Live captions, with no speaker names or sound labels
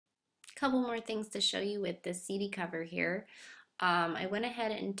couple more things to show you with the CD cover here. I went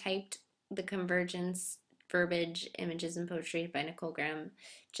ahead and typed the convergence verbiage images and poetry by Nicole Graham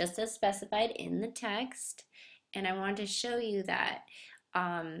just as specified in the text. And I wanted to show you that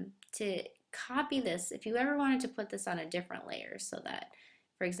to copy this, if you ever wanted to put this on a different layer so that,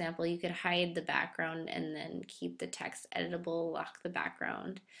 for example, you could hide the background and then keep the text editable, lock the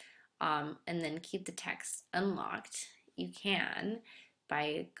background, and then keep the text unlocked, you can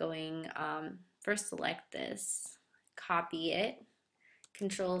by going, first select this, copy it,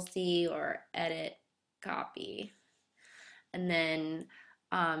 Control C or edit, copy, and then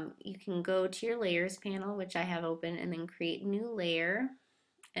you can go to your layers panel, which I have open, and then create new layer,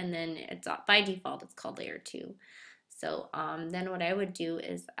 and then it's by default it's called layer 2. So then what I would do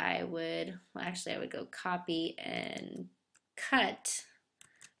is I would go copy and cut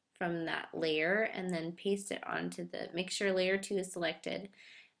from that layer and then paste it onto make sure layer 2 is selected,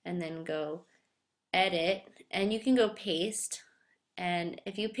 and then go edit, and you can go paste, and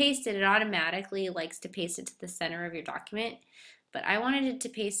if you paste it, it automatically likes to paste it to the center of your document, but I wanted it to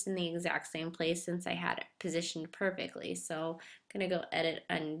paste in the exact same place since I had it positioned perfectly. So I'm going to go edit,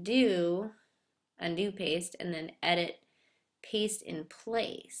 undo paste, and then edit paste in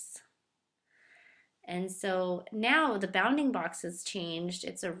place. And so now the bounding box has changed.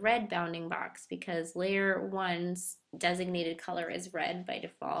 It's a red bounding box because layer 1's designated color is red by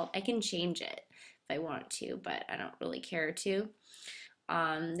default. I can change it if I want to, but I don't really care to.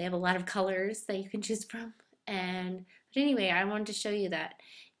 They have a lot of colors that you can choose from. But anyway, I wanted to show you that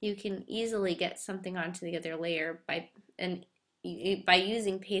you can easily get something onto the other layer by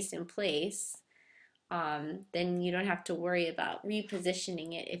using paste in place. Then you don't have to worry about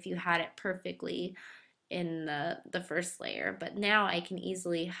repositioning it if you had it perfectly in the first layer. But now I can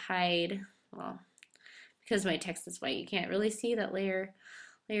easily hide, well, because my text is white, you can't really see that layer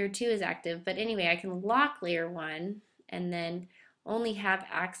 2 is active. But anyway, I can lock layer 1 and then only have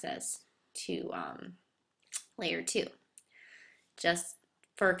access to layer 2, just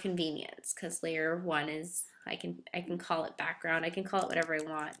for convenience, because layer 1 is, I can call it background, I can call it whatever I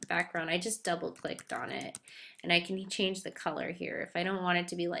want. Background, I just double clicked on it, and I can change the color here. If I don't want it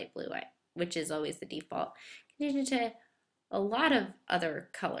to be light blue, which is always the default, I can change it to a lot of other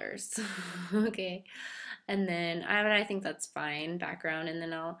colors. Okay, and then I think that's fine, background, and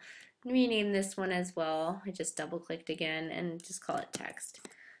then I'll rename this one as well. I just double clicked again and just call it text.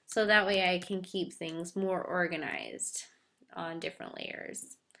 So that way I can keep things more organized on different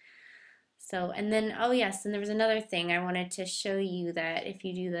layers. So, and then, oh yes, and there was another thing I wanted to show you, that if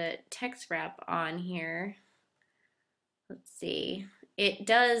you do the text wrap on here, let's see,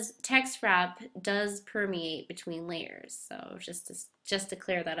 text wrap does permeate between layers. So just to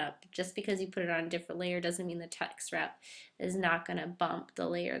clear that up, just because you put it on a different layer doesn't mean the text wrap is not going to bump the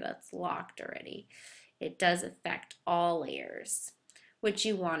layer that's locked already. It does affect all layers, which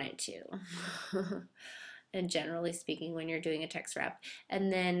you want it to. And generally speaking, when you're doing a text wrap. And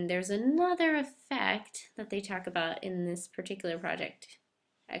then there's another effect that they talk about in this particular project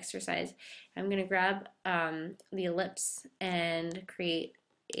exercise. I'm going to grab the ellipse and create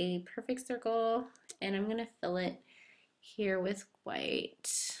a perfect circle, and I'm going to fill it here with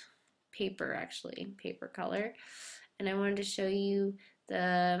white paper, paper color. And I wanted to show you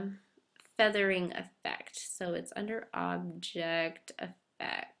the feathering effect. So it's under Object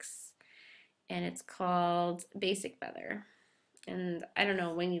Effects, and it's called Basic Feather. And I don't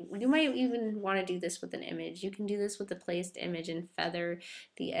know, when you might even want to do this with an image. You can do this with a placed image and feather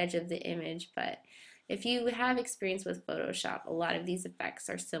the edge of the image, but if you have experience with Photoshop, a lot of these effects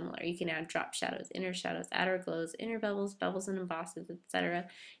are similar. You can add drop shadows, inner shadows, outer glows, inner bevels, bevels and embosses, etc.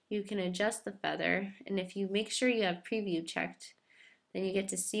 You can adjust the feather, and if you make sure you have preview checked, then you get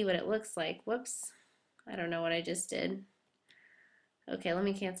to see what it looks like. Whoops, I don't know what I just did. Okay, let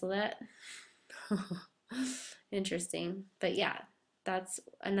me cancel that. Interesting. But yeah, that's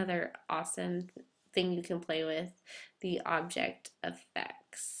another awesome thing you can play with, the object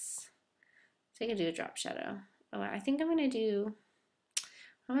effects. So I can do a drop shadow. Oh, I think I'm gonna do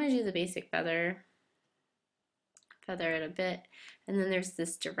the basic feather it a bit, and then there's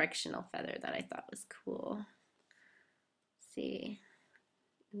this directional feather that I thought was cool. Let's see,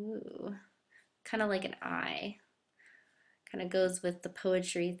 ooh, kind of like an eye. Kind of goes with the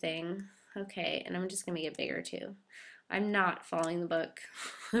poetry thing. Okay, and I'm just gonna make it bigger too. I'm not following the book.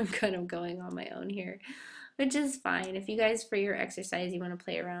 I'm kind of going on my own here, which is fine. If you guys, for your exercise, you want to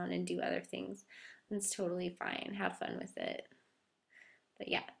play around and do other things, it's totally fine. Have fun with it. But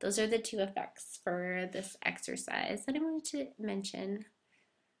yeah, those are the two effects for this exercise that I wanted to mention.